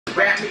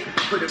Rap it,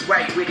 put it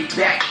right with it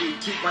back.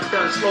 Keep my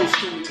thumbs close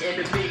to me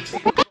and the beat.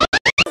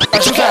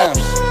 2 times.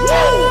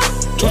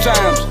 2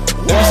 times.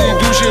 Let me see you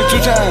do shit 2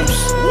 times.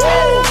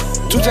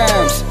 2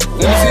 times.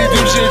 Let me see you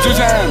do shit 2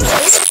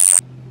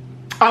 times.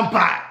 I'm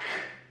back.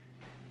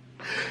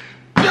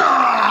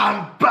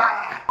 I'm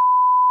back.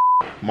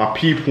 My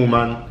people,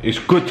 man, it's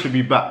good to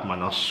be back,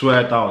 man. I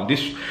swear down.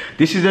 This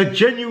is a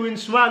genuine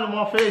smile on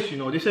my face, you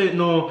know. This ain't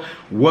no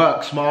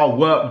work smile,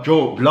 work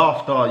joke,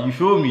 laughter. You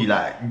feel me?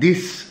 Like,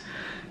 this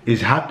is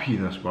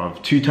happiness, bro.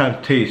 2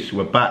 times taste.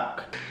 We're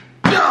back.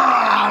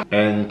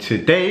 And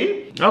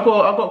today, I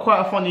got quite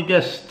a funny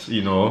guest,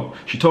 you know.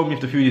 She told me if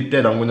the food is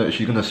dead,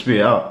 she's gonna spit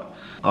it out.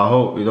 I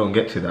hope we don't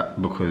get to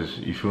that because,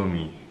 you feel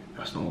me,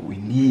 that's not what we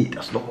need.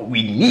 That's not what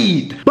we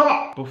need.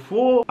 But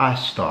before I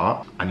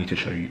start, I need to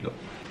show you, look.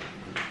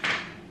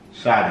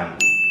 Side angle.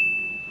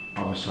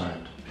 Other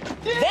side.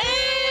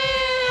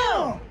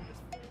 Damn!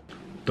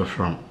 The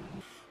front.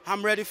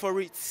 I'm ready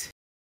for it.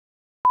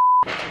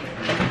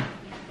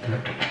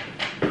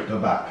 The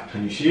back.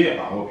 Can you see it?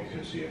 I hope you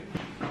can see it.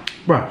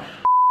 Bruh.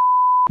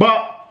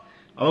 But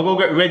I'm gonna go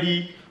get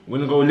ready. We're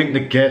gonna go link the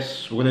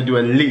guests. We're gonna do a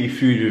litty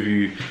food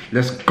review.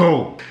 Let's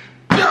go.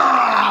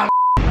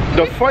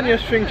 The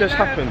funniest thing just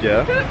happened,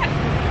 yeah?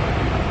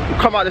 We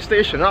come out of the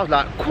station and I was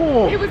like,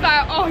 cool. He was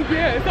like, oh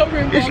yeah, it's not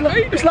really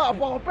Barbados. It's like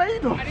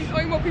Barbados. And he's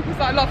only more people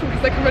start laughing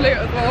because they can relate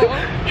as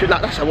well. She's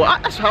like, that's how I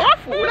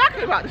thought when I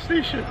came out of the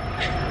station.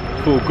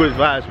 Cool, good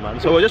vibes, man.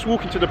 So we're just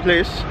walking to the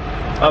place.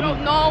 I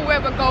don't know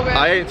where we're going.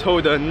 I ain't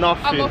told her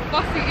nothing. I'm a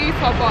fussy eater,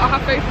 but I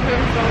have faith in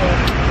him,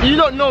 so. You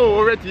don't know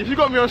already. If you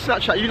got me on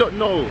Snapchat, you don't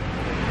know.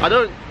 I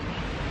don't.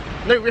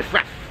 No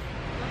riffraff.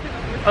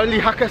 Only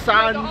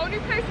Hakkasan. The only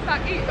places I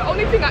eat, the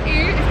only thing I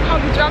eat is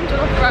County Jam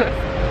Jollof Rice.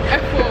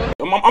 F4.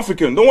 I'm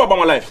African. Don't worry about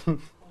my life. Don't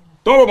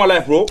worry about my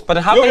life, bro. But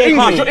how you're can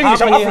English. You You're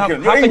English. I'm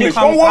African. You're English.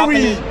 Don't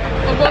worry.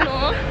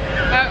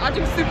 I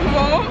drink Super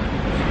Bowl.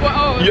 What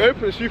else? You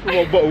open a Super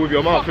Bowl bottle with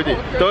your mouth,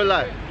 innit? Don't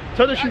lie.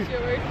 Tell the truth.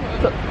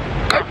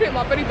 Open it,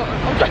 my belly button.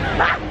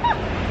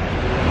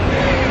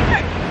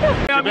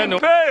 I am in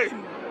pain.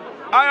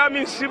 I am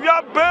in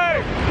severe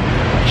pain.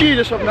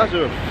 Jesus of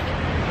Nazareth.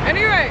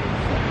 Anyway,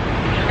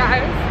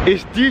 guys.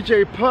 It's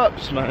DJ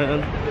Purpz,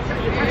 man.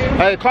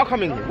 Hey, car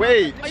coming.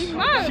 Wait. Are you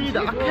mad? See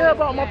that? I care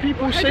about my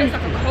people's safety.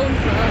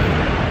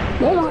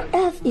 What on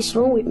earth is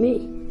wrong with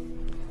me?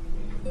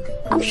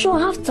 I'm sure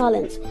I have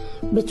talent,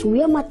 but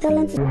where my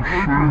talent is...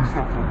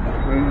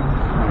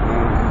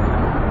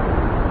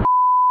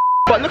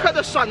 But look at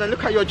the sun and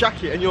look at your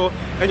jacket and you're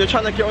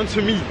trying to get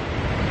onto me.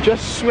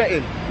 Just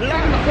sweating.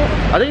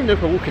 I don't even know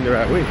if I'm walking the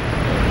right way.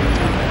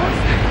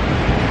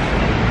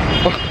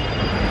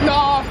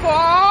 No,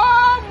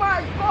 oh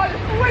my god,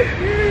 it's always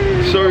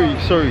you.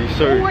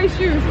 Sorry. Always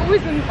you, it's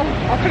always in, I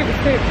couldn't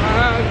even say it,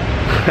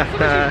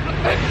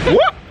 man.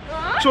 What?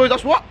 Huh? Sorry,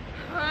 that's what?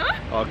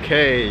 Huh?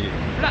 Okay.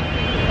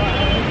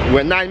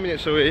 We're 9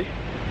 minutes away,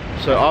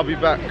 so I'll be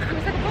back.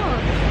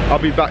 I'll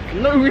be back.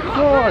 No, we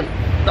can't.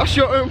 That's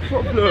your own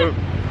problem.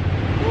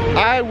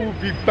 I will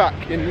be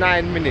back in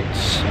 9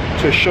 minutes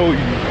to show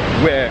you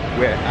where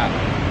we're at.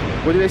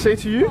 What did they say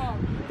to you?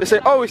 They say,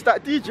 oh, it's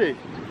that DJ.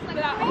 They're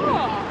like,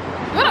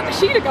 oh, you're like the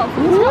Sheena girl.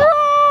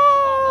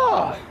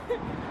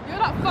 You're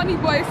like funny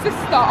boy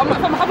sister. I'm like,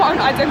 have my own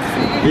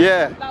identity.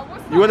 Yeah. Like,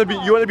 you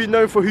wanna be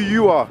known for who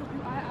you are.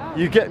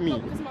 You get me?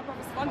 Because my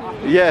brother's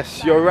funny.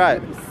 Yes, you're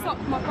right. Suck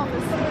my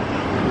brother's.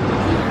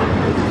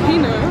 He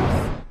knows.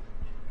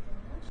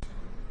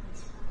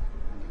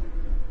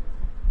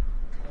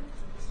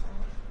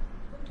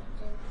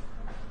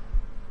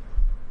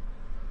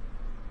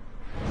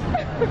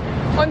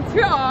 On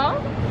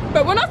Twitter,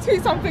 but when I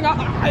tweet something,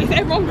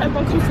 everyone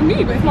comes to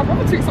me, but if my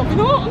brother tweets something,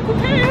 oh, Uncle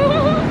K.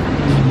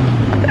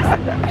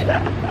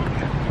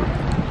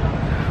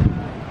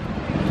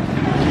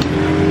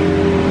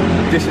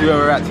 This is where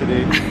we're at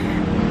today.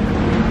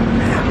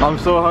 I'm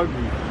so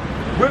hungry.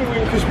 When we're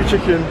in Crispy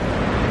Chicken,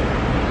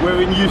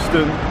 we're in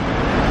Houston.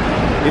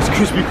 It's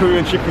crispy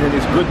Korean chicken and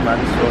it's good, man,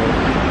 so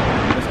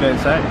let's get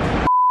inside.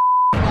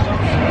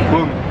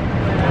 Boom.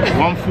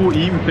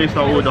 140, we placed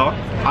our order.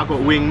 I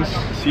got wings,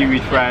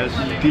 seaweed fries.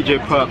 DJ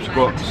Purpz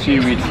got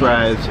seaweed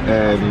fries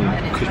and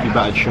crispy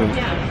battered shrimp.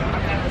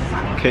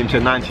 Came to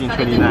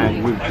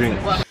 19.29 with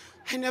drinks.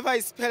 I never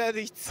expected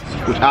it.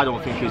 Which I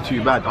don't think is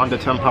too bad. Under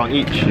 £10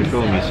 each, you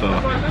feel me? So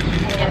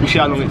we'll see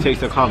how long it takes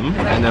to come,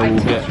 and then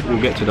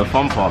we'll get to the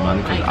fun part, man.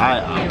 Because I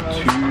am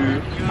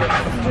too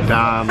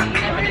damn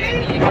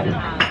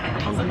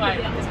hungry.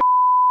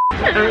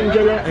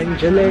 Angela,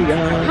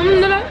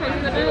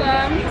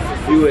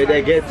 you would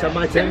get to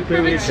my temperature.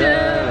 I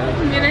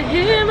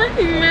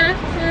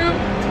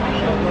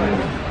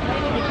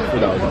thought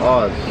that was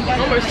ours. I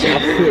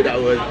thought that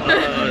was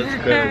ours.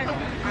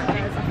 I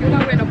feel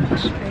like we're in a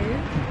posh place.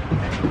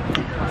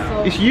 So.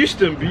 It's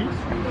Houston, B.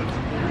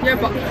 Yeah,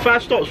 but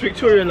 5 stops,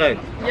 Victoria Line.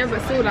 Yeah,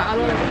 but still, like, I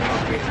don't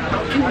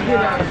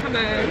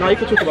know. Nah, you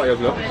can talk about your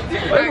vlogs.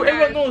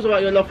 Everyone knows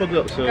about your love for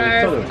vlogs, so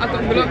tell them. I've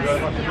got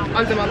vlogs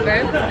under my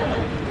bed.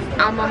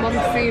 And my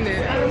mum's seen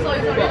it,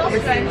 but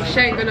obviously she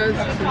ain't gonna.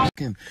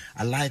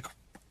 I like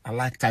I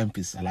like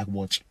timepiece. I like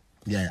watch.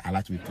 Yeah, I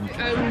like to be put.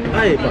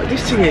 Hey, but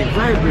this thing ain't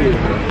vibrating.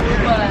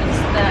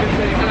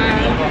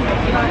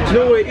 Do you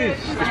know what it is?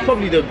 It's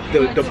probably the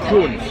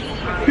prawns.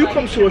 Who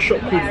comes to a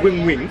shop called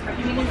Wing Wing?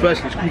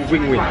 Firstly, it's called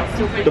Wing Wing.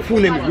 The full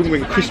name is Wing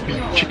Wing Crispy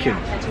Chicken.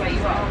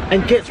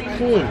 And gets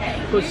prawns.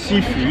 Because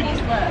seafood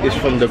is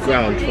from the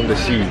ground, from the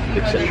sea,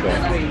 etc.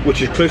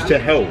 Which is close to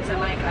hell,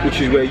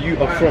 which is where you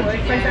are from.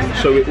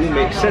 So it all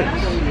makes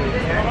sense.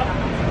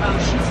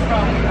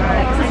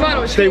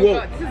 Stay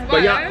woke.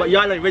 But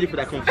y'all ain't ready for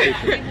that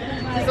conversation.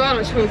 This is why I'm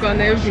not sure on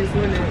the interviews,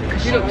 isn't it?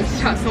 Because you don't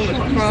just chat so much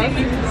across.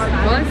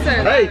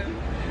 Hey!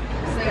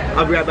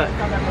 I'll be right back.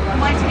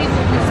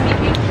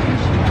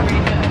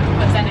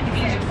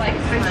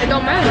 It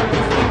don't matter.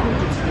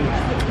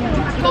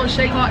 You're gonna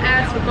shake our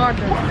ass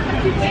regardless.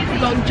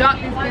 You're gonna drop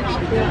these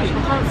bitches. I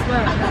can't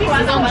swear.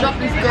 You're gonna drop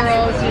these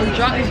girls, you're gonna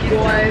drop these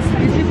boys.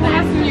 These people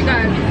asking you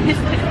guys.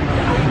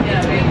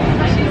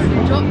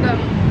 Drop them.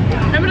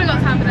 Remember they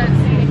got time for that.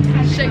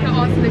 Shake her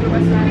ass and live your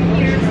best life.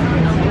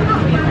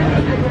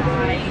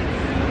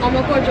 Oh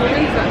my god, your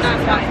wings are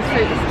nice, that's his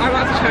face. I'm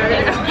about to try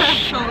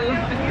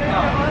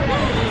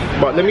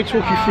it. But let me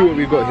talk you through what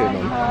we've got here,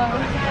 man.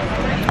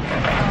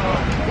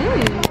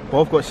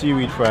 Well, I've got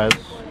seaweed fries.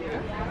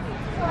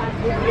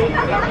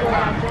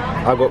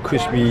 I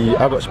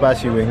got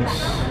spicy wings.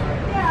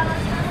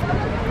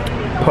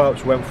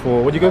 Purpz went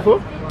for, what did you go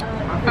for?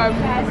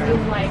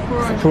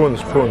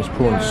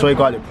 Prawns. Soy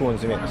garlic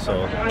prawns in it,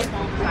 so.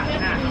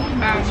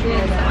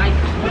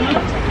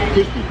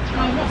 Crispy.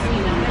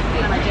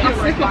 I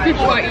think what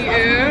people are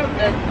eating.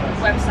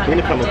 Bring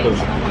the camera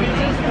closer.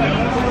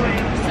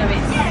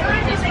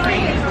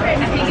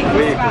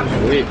 Wait,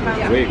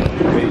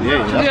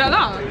 yeah,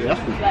 that? Yeah,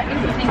 that's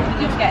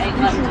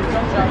good.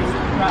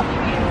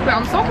 But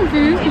I'm so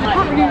confused because you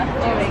can't really...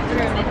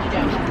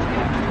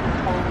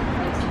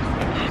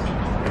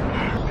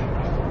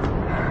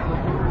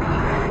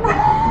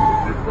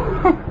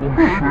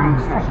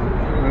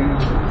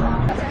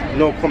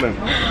 No comment.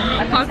 I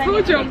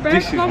told you I'm very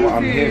This is what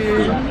I'm here for.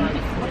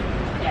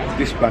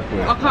 This bad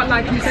boy. I can't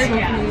like you say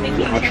something to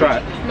me. I'll try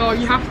it. No,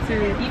 you have to.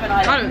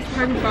 That looks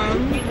pen fun.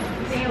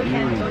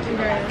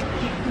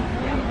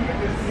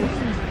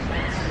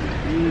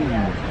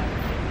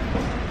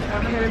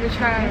 Okay, let me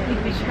try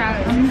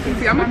it.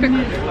 See, I'm a bit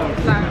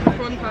like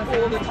prawn person.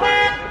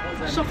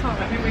 Shut up.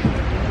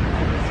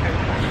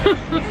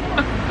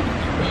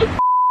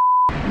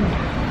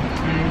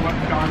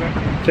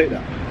 Take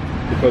that.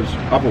 Because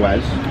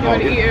otherwise,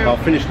 I'll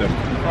finish them.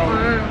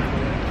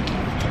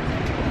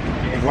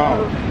 Wow.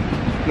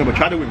 No, but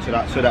try the wing so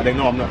that they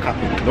know I'm not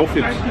capping. No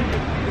fibs.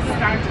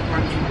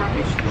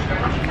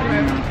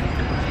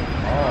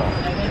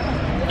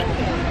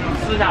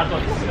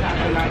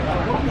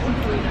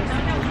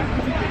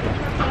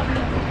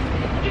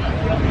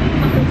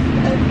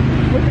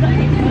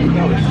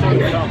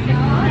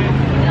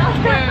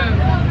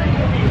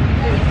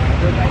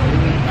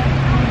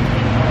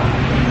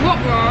 What,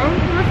 bro?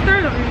 I'm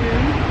staring at you.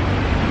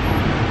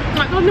 I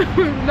don't know,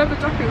 leather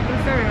jacket with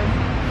this area.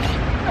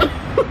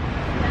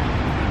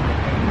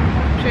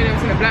 I'm sure you've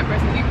never seen a black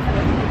person eat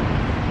before.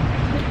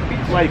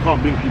 That's why you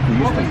can't bring people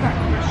used to it.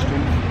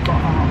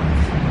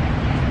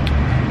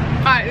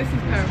 Alright, this is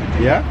Purpz.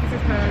 Yeah? This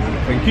is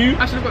Purpz. Thank you. I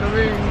should have got a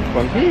room.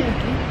 Thank you.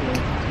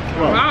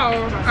 Wow.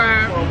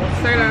 Alright,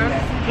 say that.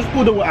 Just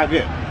order what I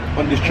get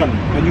on this channel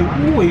and you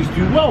always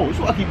do well. That's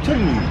what I keep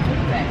telling you.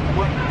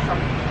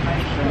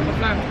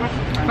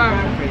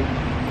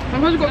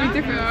 Sometimes you've got to be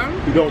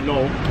different. You don't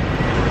know.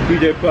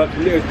 DJ Purpz,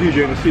 the latest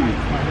DJ in the city.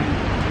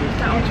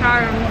 I'm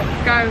trying.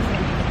 Guys,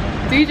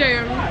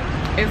 DJing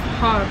is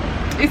hard.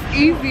 It's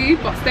easy,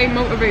 but staying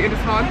motivated is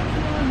hard.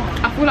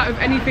 I feel like with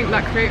anything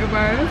like creative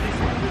wise,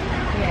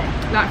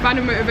 like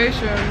finding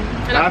motivation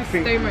and I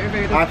think stay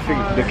motivated. I think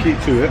the key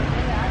to it,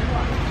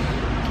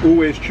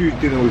 always choose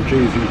dinner with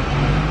Jay-Z.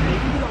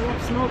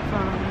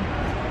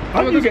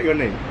 How did you get your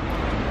name?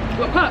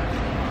 What, Purpz?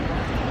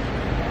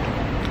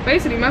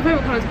 Basically, my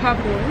favourite colour is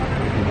purple.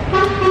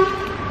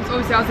 Because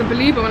obviously I was a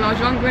believer when I was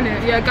younger,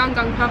 innit? Yeah, gang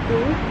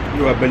purple.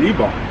 You're a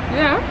believer?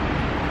 Yeah.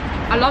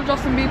 I love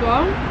Justin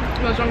Bieber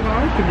when I was younger.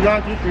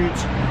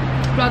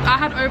 Plus, I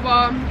had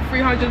over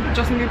 300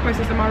 Justin Bieber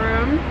posters in my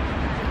room.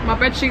 My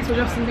bed sheets were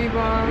Justin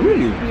Bieber.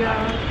 Really?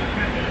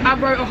 Yeah. I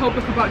wrote a whole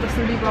book about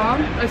Justin Bieber.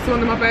 I saw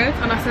under my bed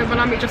and I said when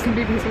I meet Justin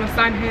Bieber he's gonna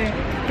sign here.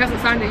 He hasn't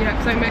signed it yet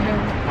because I met him.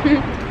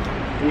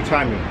 All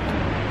timing.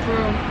 For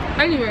real.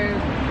 Anyways,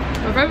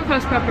 my favourite colour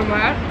is purple and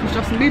white because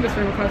Justin Bieber's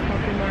favourite colour is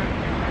purple and white.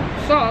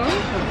 So,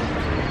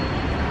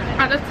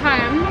 at the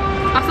time,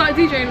 I started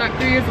DJing like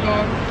 3 years ago.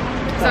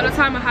 So at the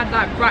time I had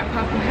like bright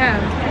purple hair.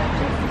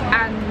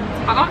 And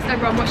I asked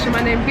everyone what should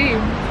my name be.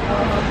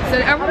 So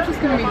everyone was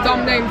just giving me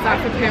dumb names like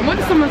flipping. What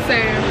did someone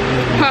say?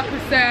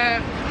 Percocet,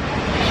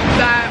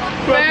 like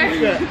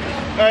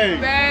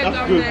Hey, bare that's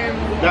dumb good. name.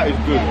 That is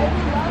good.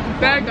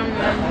 Bare dumb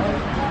name.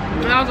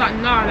 And I was like,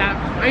 nah, like,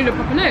 I need a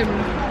proper name.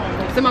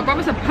 So my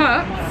brother said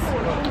Purpz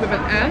with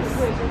an S.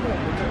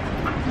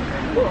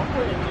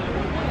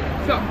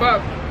 It's not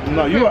Purpz.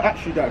 No, you are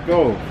actually that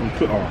girl from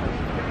Twitter.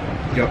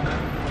 Yep.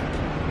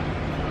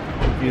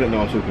 You don't know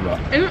what I'm talking about.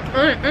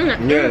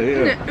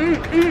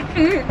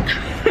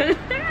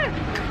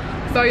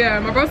 So yeah,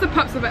 my bro said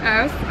Purpz with an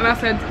S, and I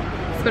said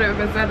spell it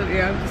with a Z at the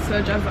end, just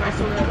to jazz it up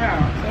a little bit.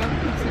 So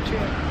that's literally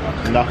it.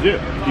 And that's it,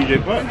 DJ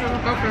Purpz.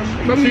 Okay.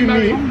 To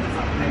me,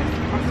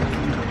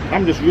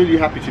 I'm just really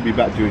happy to be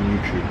back doing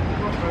YouTube.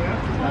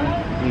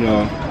 You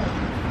know.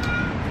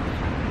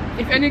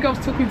 If any girl's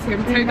talking to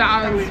him, take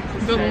that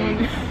as the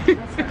one.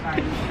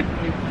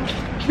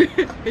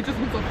 It just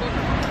wants to fuck.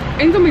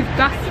 Indomie's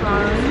gas,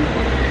 man.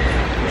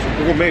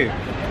 Look at me.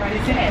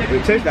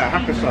 It tastes like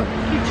Hakkasan.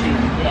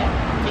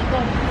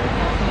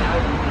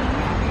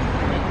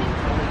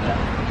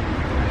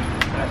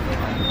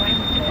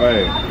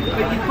 Hey.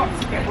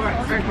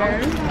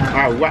 Okay. I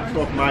waxed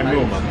off my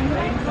meal, man.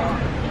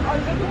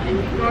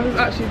 Oh, he's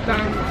actually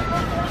down.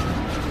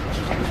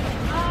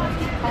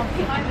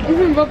 You've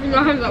been rubbing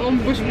your hands like one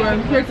bush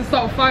burn, ready to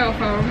start a fire,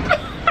 fam.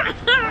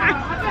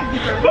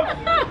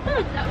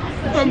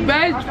 From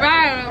bare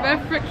dry, like bare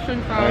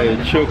friction, fam.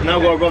 Hey, chill. Now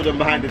I gotta rub them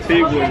behind the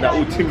table and that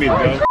all timid,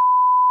 bro.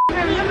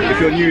 If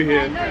you're new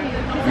here,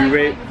 we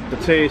rate the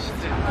taste,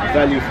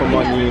 value for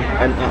money,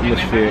 and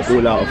atmosphere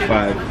all out of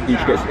 5.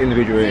 Each gets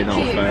individual rating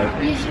out of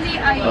 5. Usually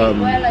I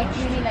wear like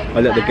really like.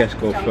 I'll let the guests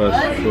go first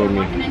for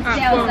me.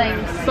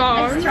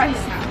 So,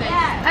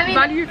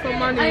 value for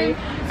money,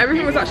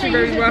 everything was actually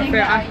very worth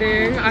it, I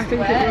think. I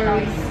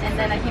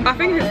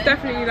think it's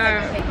definitely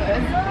like,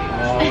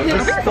 I think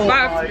it's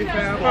 5 to be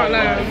fair, I can't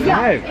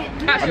lie.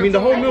 5? I mean, the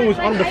whole meal was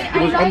under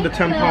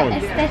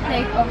 £10.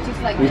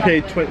 We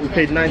paid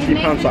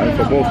 £19 something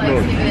for both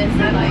meals.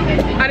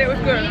 And it was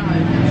good.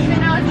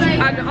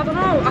 And I don't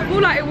know, I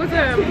feel like it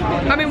wasn't,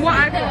 I mean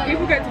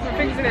people get different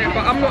things in it,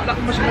 but I'm not that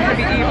much of a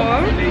heavy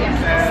eater.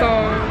 So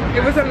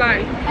it wasn't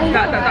like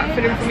that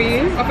feeling for me.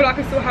 I feel like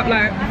I still have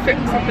like fit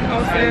something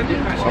else in.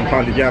 Some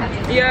pounded jam.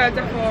 Yeah,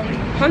 definitely.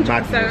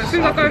 100%. As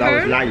soon as I go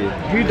home.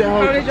 Who the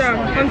hell? Pounded jam,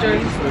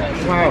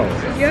 100. Wow.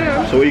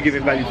 Yeah. So what are you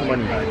giving value for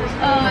money? No,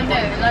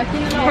 like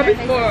probably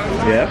 4.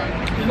 Yeah.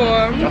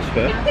 4. That's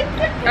fair.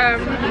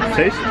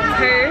 Taste?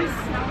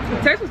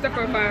 Taste was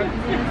definitely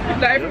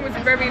 5. Like everything was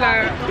very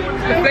like,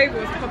 the flavour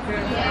was popping.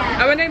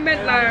 And when they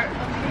meant like,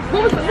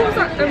 what was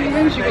that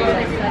wings you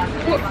got?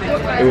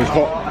 It was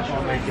hot.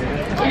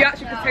 You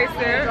actually could taste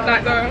it,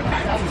 like the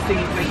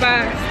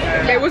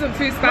spice. It wasn't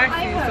too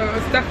spicy, so it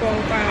was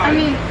definitely 5. I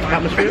mean,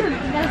 Atmosphere?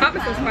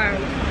 Atmosphere's 5.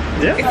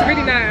 Yeah. It's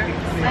really nice.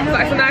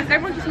 Like it's nice.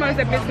 Everyone just minds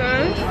their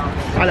business.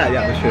 I like the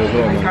atmosphere as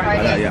well, man. I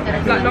like the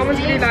atmosphere. Like no one's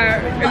really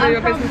like in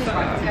your business like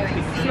that.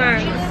 It's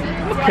nice.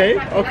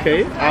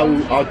 Okay.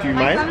 I'll do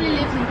mine.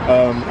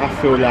 I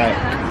feel like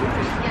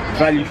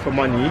value for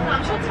money.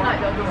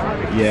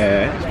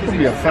 Yeah, it's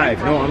probably a 5.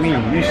 You know what I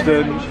mean?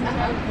 Houston,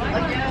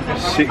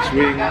 6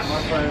 wings,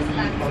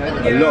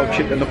 a lot of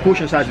chicken, and the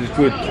portion size is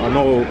good. I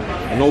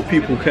know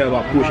people care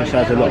about portion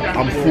size a lot.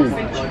 I'm full.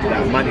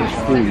 That money is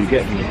full. You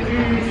get me?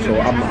 So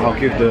I'll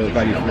give the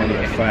value for money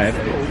a 5.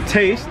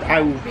 Taste,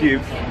 I will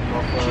give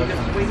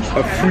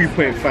a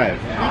 3.5.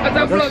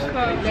 That's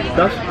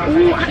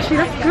oh, actually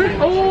that's good.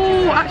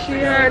 Oh, actually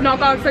yeah. No,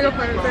 go on, say your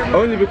point.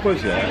 Only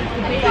because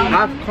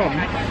I've come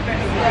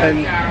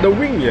and the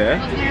wing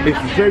it's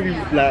very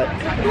like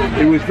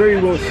it was very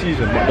well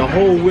seasoned, but the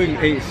whole wing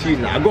ain't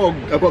seasoned. I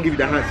gotta give you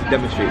the hands to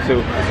demonstrate. So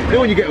you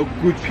know when you get a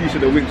good piece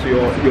of the wing, so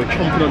you're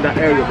chomping on that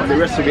area, but the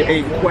rest of it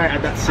ain't quite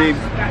at that same.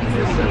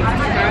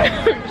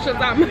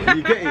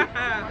 You get it?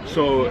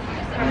 So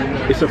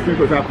it's a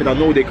 3.5 because I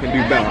know they can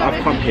do better.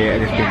 I've come here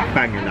and it's been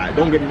banging. Like,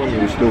 don't get me wrong,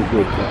 it was still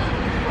good. But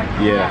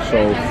yeah,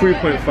 so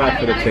 3.5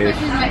 for the taste.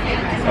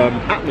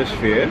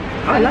 Atmosphere,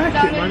 I like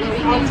it, man.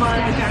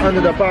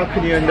 Under the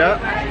balcony and that.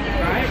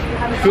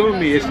 Feel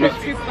me? It's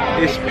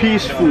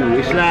peaceful.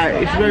 It's like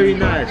it's very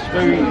nice,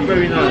 very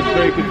nice,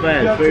 very good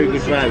vibes, very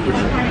good vibes.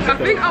 I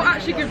think I'll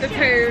actually give the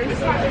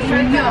taste. No.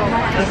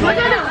 What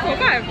did I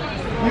do?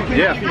 4.5?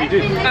 Yeah, I think you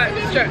did.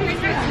 Straight.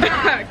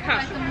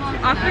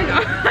 I think.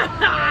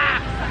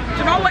 Do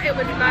you know what it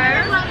was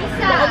like?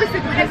 But obviously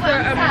because the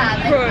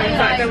prawns,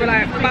 like they were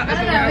like battered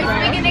and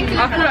whatever,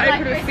 I feel like they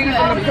could have seasoned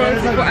the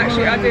prawns before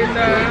actually adding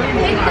the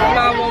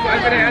flour or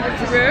whatever they added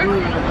to it.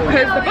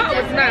 Because the butter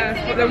was nice,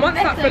 but then once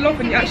that fell off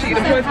and you actually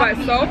eat the prawns by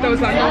itself, there was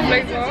like no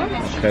flavour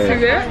to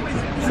it.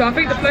 So I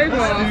think the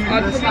flavour,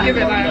 I'd probably give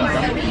it like,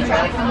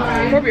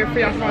 probably a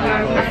 3 out of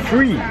 5. A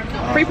 3?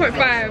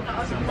 3.5.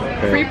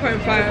 Okay.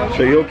 3.5.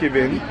 So you're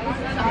giving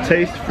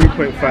taste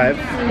 3.5,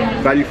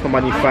 value for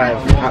money 5,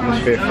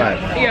 atmosphere 5.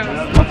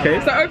 Yeah. Okay.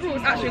 So overall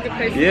it's actually a good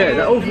taste.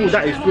 Yeah, overall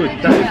that is good.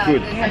 That is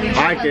good.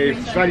 I gave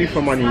value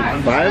for money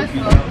 5,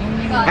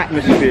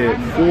 atmosphere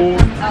 4,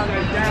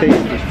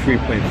 taste is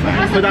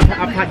 3.5. But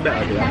I've had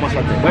better though, I must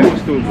admit, but it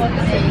was still good.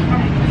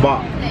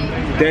 But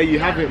there you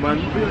have it, man.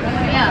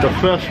 The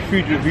first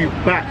food review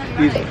back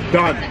is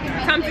done.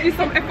 Time to eat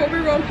some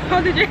F4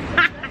 How did you?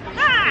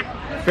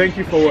 Thank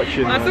you for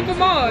watching.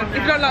 Supermod.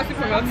 If you don't like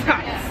Supermod,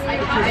 tax.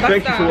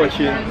 Thank you for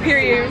watching.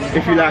 Period.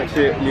 If you liked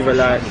it, leave a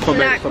like,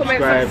 comment,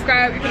 subscribe.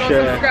 If you don't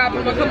subscribe,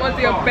 I'm gonna come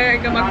onto your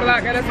bag and my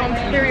like, and that's on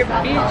period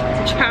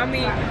beach. Chow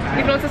me. If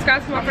you don't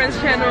subscribe to my friend's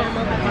channel, I'm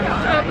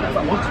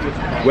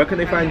gonna Where can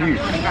they find you?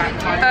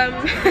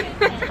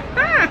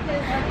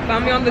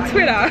 Find me on the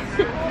Twitter.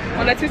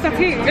 On the Twitter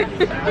king.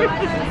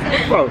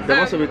 Well, there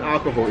must have been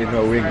alcohol in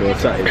her wing or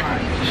something.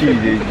 She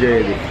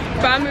enjoyed it.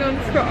 Find me on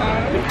Twitter.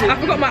 I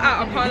forgot my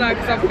at, I can't lie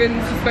because I've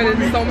been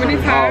suspended so many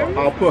times.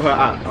 I'll put her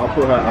at.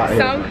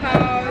 Here.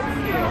 SoundCloud.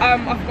 I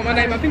forgot my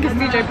name. I think it's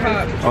DJ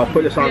Purpz. I'll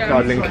put the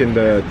SoundCloud link in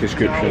the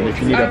description. If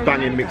you need a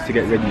banging mix to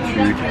get ready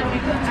to,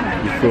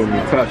 you feel me?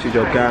 Purpz is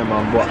your guy,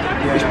 man. But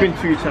it's been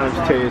 2 times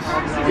Taze.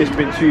 It's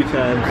been 2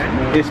 times.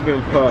 It's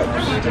been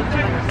Purpz.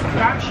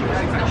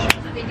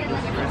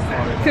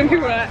 Some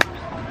people are like.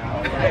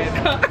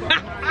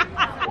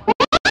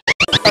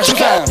 2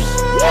 times.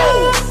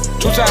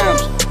 2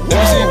 times. Let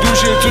me see you do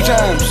shit 2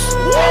 times.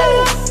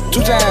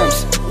 2 times.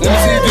 Let me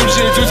see you do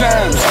shit 2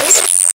 times.